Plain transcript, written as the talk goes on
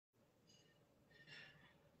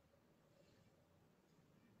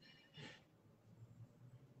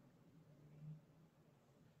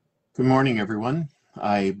Good morning, everyone.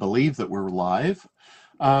 I believe that we're live.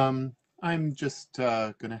 I'm just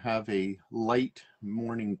going to have a light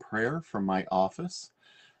morning prayer from my office.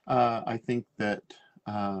 I think that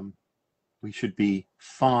we should be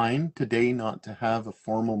fine today not to have a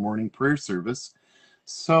formal morning prayer service.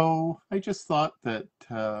 So I just thought that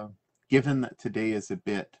given that today is a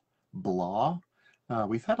bit blah,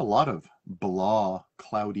 we've had a lot of blah,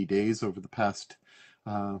 cloudy days over the past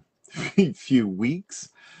few weeks.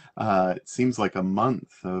 It seems like a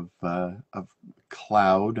month of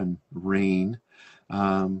cloud and rain,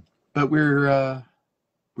 but we're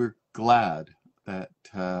glad that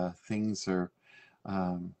things are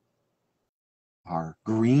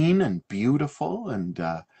green and beautiful and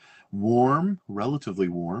warm, relatively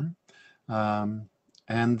warm,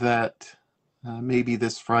 and that maybe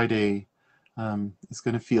this Friday is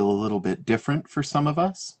going to feel a little bit different for some of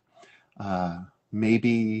us.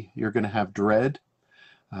 Maybe you're going to have dread.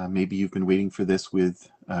 Maybe you've been waiting for this with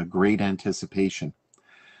great anticipation.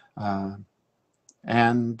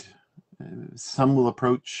 And some will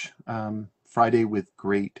approach Friday with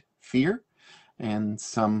great fear, and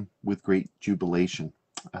some with great jubilation.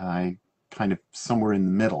 I kind of somewhere in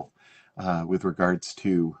the middle with regards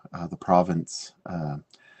to the province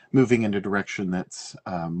moving in a direction that's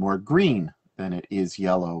more green than it is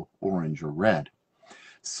yellow, orange, or red.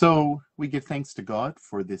 So we give thanks to God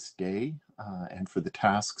for this day and for the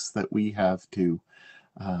tasks that we have to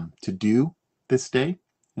do this day.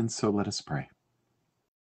 And so let us pray.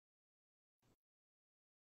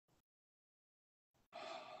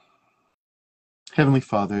 Heavenly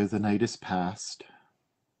Father, the night is past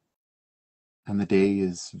and the day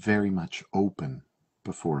is very much open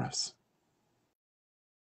before us.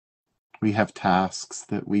 We have tasks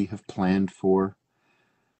that we have planned for,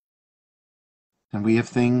 and we have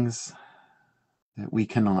things that we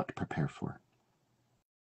cannot prepare for.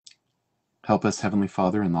 Help us, Heavenly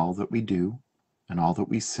Father, in all that we do and all that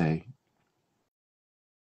we say,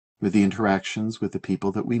 with the interactions with the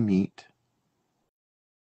people that we meet,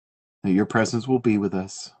 that your presence will be with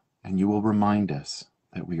us and you will remind us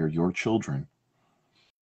that we are your children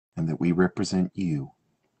and that we represent you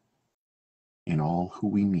in all who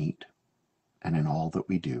we meet and in all that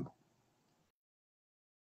we do.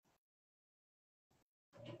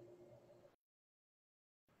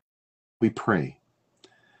 We pray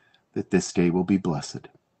that this day will be blessed.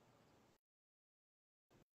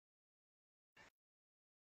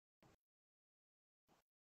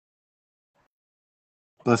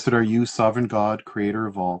 Blessed are you, sovereign God, creator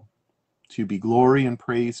of all. To you be glory and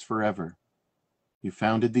praise forever. You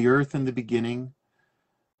founded the earth in the beginning,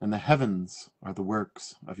 and the heavens are the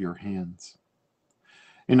works of your hands.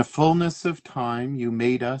 In a fullness of time you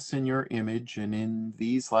made us in your image, and in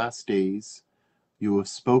these last days you have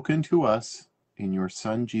spoken to us in your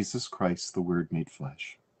Son, Jesus Christ, the Word made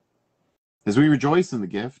flesh. As we rejoice in the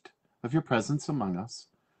gift of your presence among us,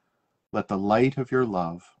 let the light of your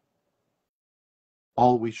love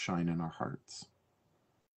always shine in our hearts.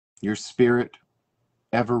 Your Spirit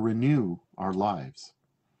ever renew our lives,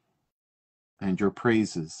 and your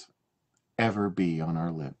praises ever be on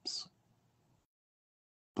our lips.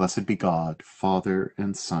 Blessed be God, Father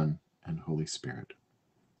and Son and Holy Spirit.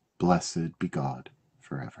 Blessed be God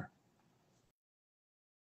forever.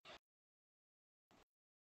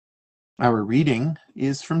 Our reading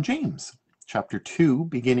is from James, chapter 2,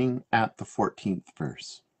 beginning at the 14th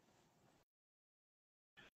verse.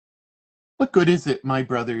 What good is it, my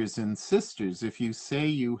brothers and sisters, if you say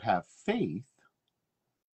you have faith,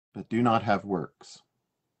 but do not have works?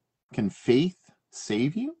 Can faith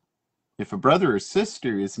save you? If a brother or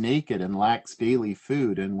sister is naked and lacks daily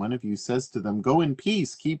food, and one of you says to them, "Go in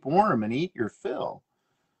peace, keep warm, and eat your fill,"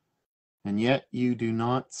 and yet you do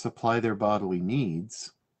not supply their bodily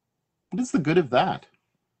needs, what is the good of that?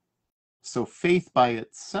 So faith by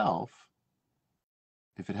itself,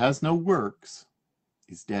 if it has no works,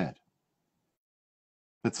 is dead.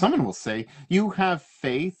 But someone will say, "You have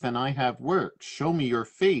faith and I have works. Show me your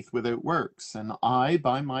faith without works, and I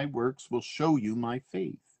by my works will show you my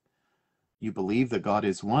faith. You believe that God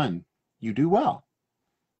is one. You do well.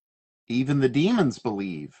 Even the demons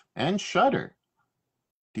believe and shudder.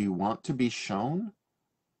 Do you want to be shown,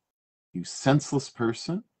 you senseless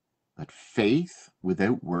person, that faith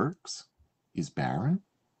without works is barren?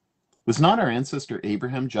 Was not our ancestor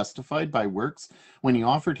Abraham justified by works when he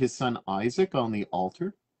offered his son Isaac on the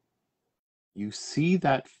altar? You see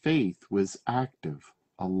that faith was active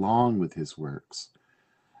along with his works,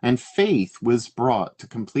 and faith was brought to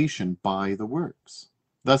completion by the works.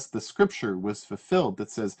 Thus the scripture was fulfilled that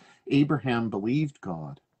says, Abraham believed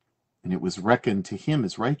God, and it was reckoned to him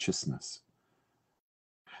as righteousness.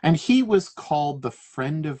 And he was called the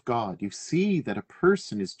friend of God. You see that a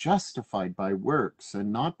person is justified by works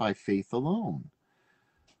and not by faith alone.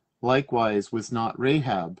 Likewise, was not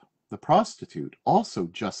Rahab, the prostitute, also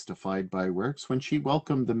justified by works when she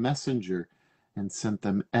welcomed the messenger and sent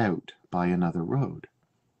them out by another road?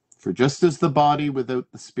 For just as the body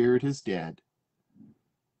without the spirit is dead,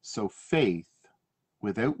 so faith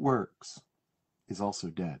without works is also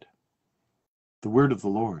dead. The word of the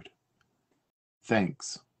Lord.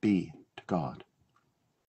 Thanks be to God.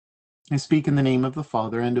 I speak in the name of the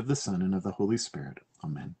Father, and of the Son, and of the Holy Spirit.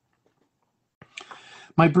 Amen.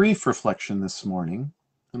 My brief reflection this morning,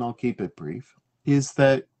 and I'll keep it brief, is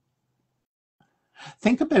that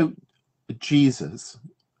think about Jesus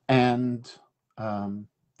and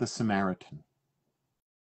the Samaritan.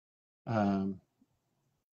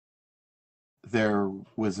 There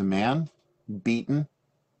was a man beaten,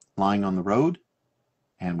 lying on the road,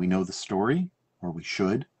 and we know the story, or we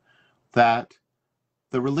should, that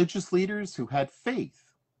the religious leaders who had faith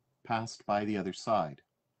passed by the other side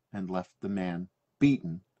and left the man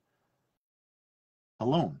beaten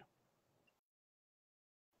alone.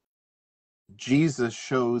 Jesus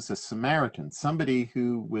shows a Samaritan, somebody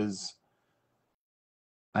who was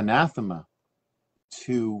anathema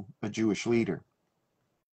to a Jewish leader,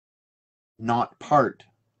 not part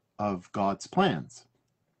of God's plans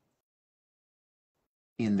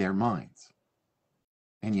in their minds.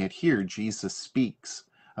 And yet here Jesus speaks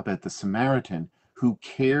about the Samaritan who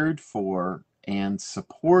cared for and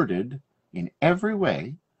supported in every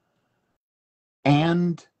way,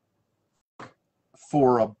 and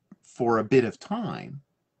for a bit of time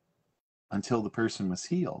until the person was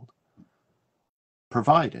healed,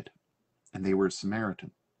 provided, and they were a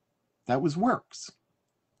Samaritan. That was works.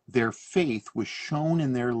 Their faith was shown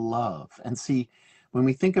in their love. And see, when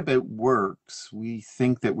we think about works, we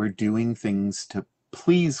think that we're doing things to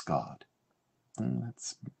please God. And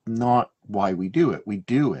that's not why we do it. We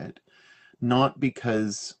do it not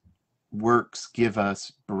because works give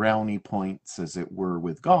us brownie points, as it were,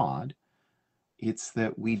 with God. It's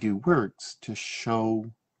that we do works to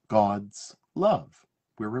show God's love.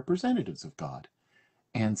 We're representatives of God.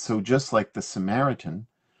 And so just like the Samaritan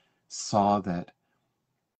saw that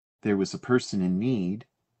there was a person in need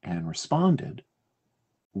and responded,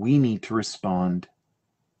 we need to respond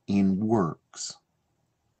in works.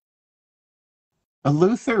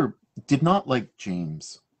 Luther did not like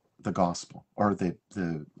James, the gospel, or the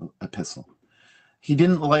epistle. He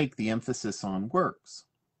didn't like the emphasis on works.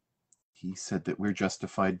 He said that we're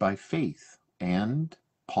justified by faith. And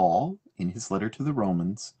Paul, in his letter to the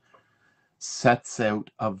Romans, sets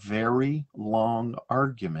out a very long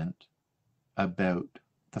argument about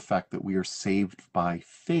the fact that we are saved by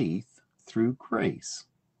faith through grace.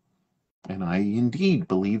 And I indeed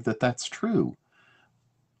believe that that's true.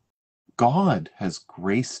 God has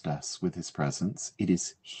graced us with his presence. It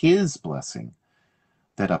is his blessing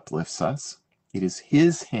that uplifts us. It is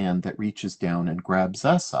his hand that reaches down and grabs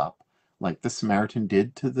us up, like the Samaritan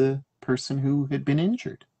did to the person who had been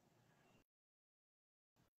injured.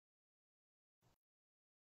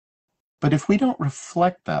 But if we don't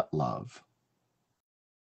reflect that love,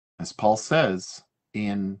 as Paul says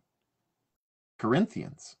in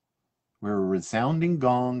Corinthians, we're a resounding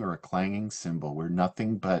gong or a clanging cymbal. We're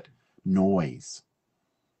nothing but noise.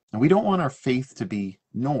 And we don't want our faith to be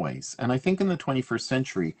noise. And I think in the 21st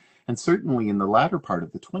century, and certainly in the latter part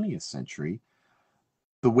of the 20th century,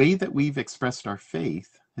 the way that we've expressed our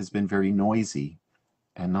faith has been very noisy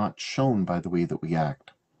and not shown by the way that we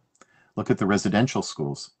act. Look at the residential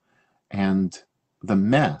schools and the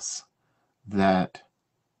mess that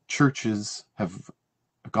churches have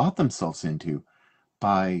got themselves into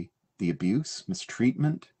by the abuse,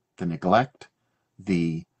 mistreatment, the neglect,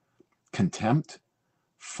 the contempt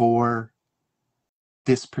for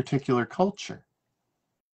this particular culture.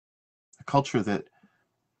 A culture that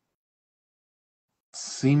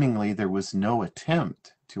seemingly there was no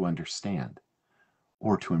attempt to understand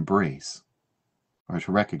or to embrace or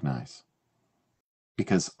to recognize.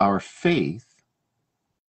 Because our faith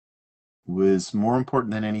was more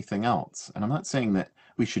important than anything else. And I'm not saying that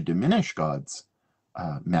we should diminish God's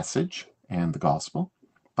message and the gospel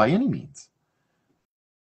by any means.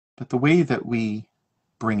 But the way that we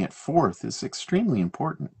bring it forth is extremely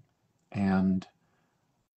important. And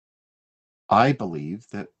I believe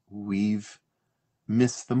that we've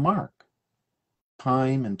missed the mark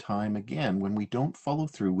time and time again when we don't follow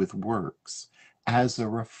through with works as a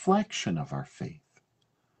reflection of our faith.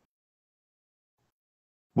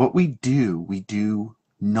 What we do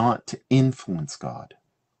not to influence God.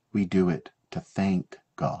 We do it to thank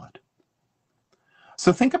God.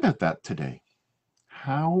 So think about that today.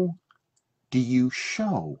 how do you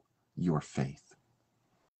show your faith?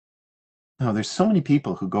 Now, there's so many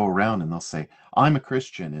people who go around and they'll say, I'm a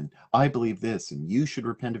Christian and I believe this, and you should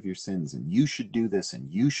repent of your sins, and you should do this,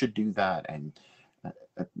 and you should do that. And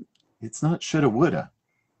uh, it's not shoulda, woulda.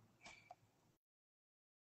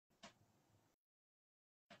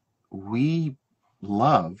 We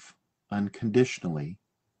love unconditionally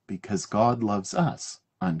because God loves us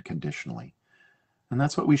unconditionally. And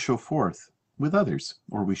that's what we show forth with others,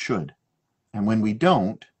 or we should. And when we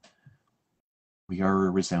don't, we are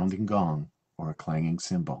a resounding gong or a clanging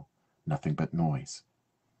cymbal, nothing but noise.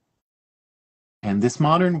 And this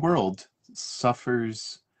modern world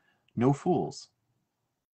suffers no fools.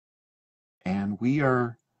 And we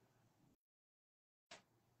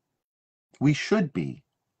should be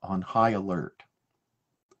on high alert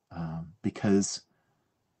because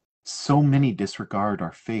so many disregard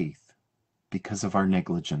our faith because of our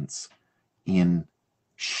negligence in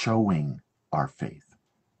showing our faith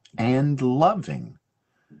and loving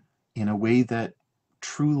in a way that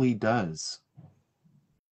truly does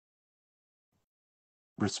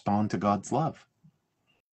respond to God's love.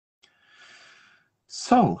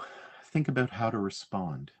 So, think about how to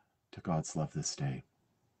respond to God's love this day.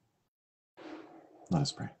 Let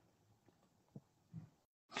us pray.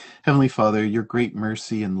 Heavenly Father, your great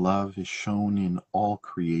mercy and love is shown in all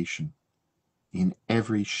creation, in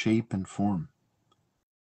every shape and form.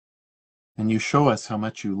 And you show us how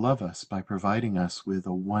much you love us by providing us with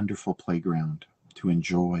a wonderful playground to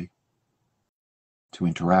enjoy, to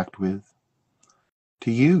interact with, to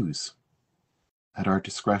use at our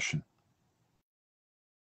discretion.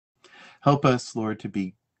 Help us, Lord, to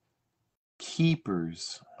be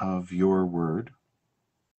keepers of your word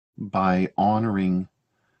by honoring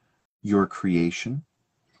your creation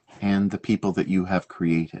and the people that you have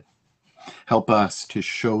created. Help us to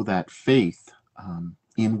show that faith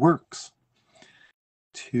in works,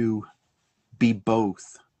 to be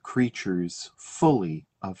both creatures fully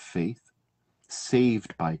of faith,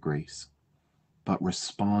 saved by grace, but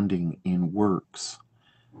responding in works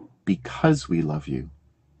because we love you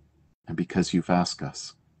and because you've asked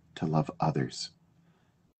us to love others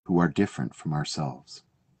who are different from ourselves.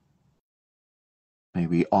 May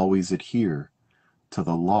we always adhere to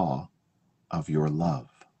the law of your love.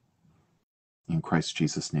 In Christ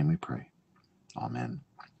Jesus' name we pray. Amen.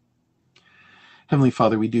 Heavenly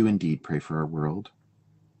Father, we do indeed pray for our world.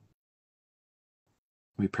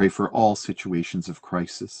 We pray for all situations of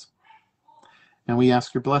crisis, and we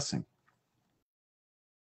ask your blessing.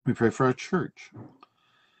 We pray for our church,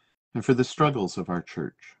 and for the struggles of our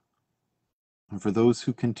church, and for those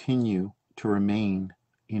who continue to remain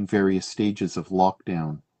in various stages of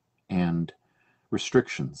lockdown and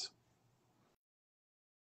restrictions.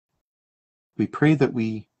 We pray that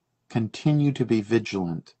we continue to be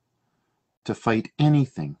vigilant to fight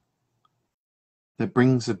anything that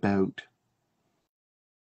brings about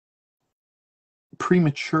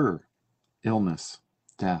premature illness,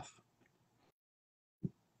 death.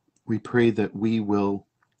 We pray that we will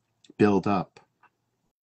build up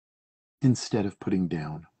instead of putting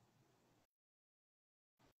down.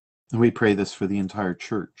 And we pray this for the entire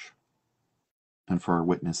church and for our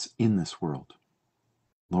witness in this world.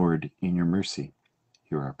 Lord, in your mercy,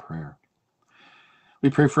 hear our prayer. We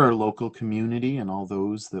pray for our local community and all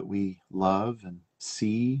those that we love and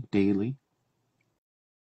see daily,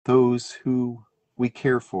 those who we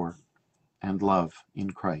care for and love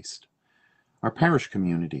in Christ, our parish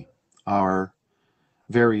community, our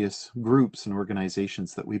various groups and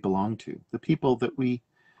organizations that we belong to, the people that we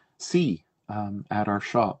see at our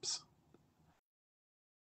shops.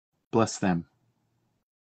 Bless them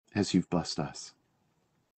as you've blessed us.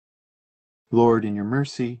 Lord, in your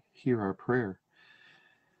mercy, hear our prayer.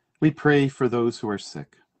 We pray for those who are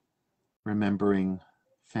sick, remembering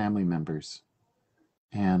family members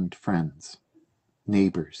and friends,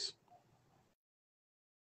 neighbors,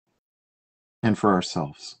 and for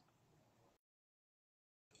ourselves.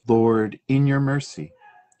 Lord, in your mercy,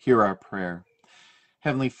 hear our prayer.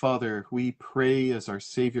 Heavenly Father, we pray as our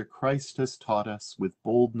Savior Christ has taught us with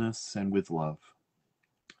boldness and with love.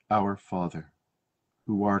 Our Father,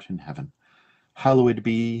 who art in heaven, hallowed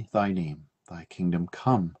be thy name. Thy kingdom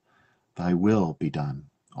come, thy will be done,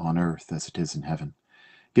 on earth as it is in heaven.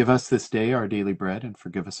 Give us this day our daily bread, and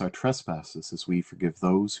forgive us our trespasses as we forgive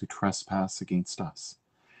those who trespass against us.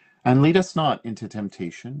 And lead us not into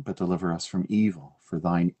temptation, but deliver us from evil. For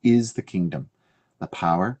thine is the kingdom, the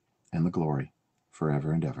power, and the glory,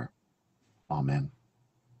 forever and ever. Amen.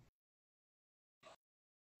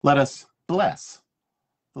 Let us bless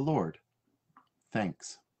the Lord.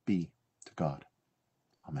 Thanks be to God.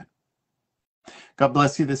 Amen. God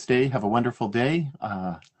bless you this day. Have a wonderful day.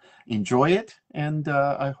 Enjoy it. And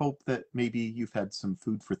I hope that maybe you've had some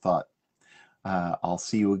food for thought. I'll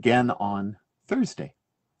see you again on Thursday.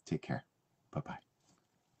 Take care. Bye-bye.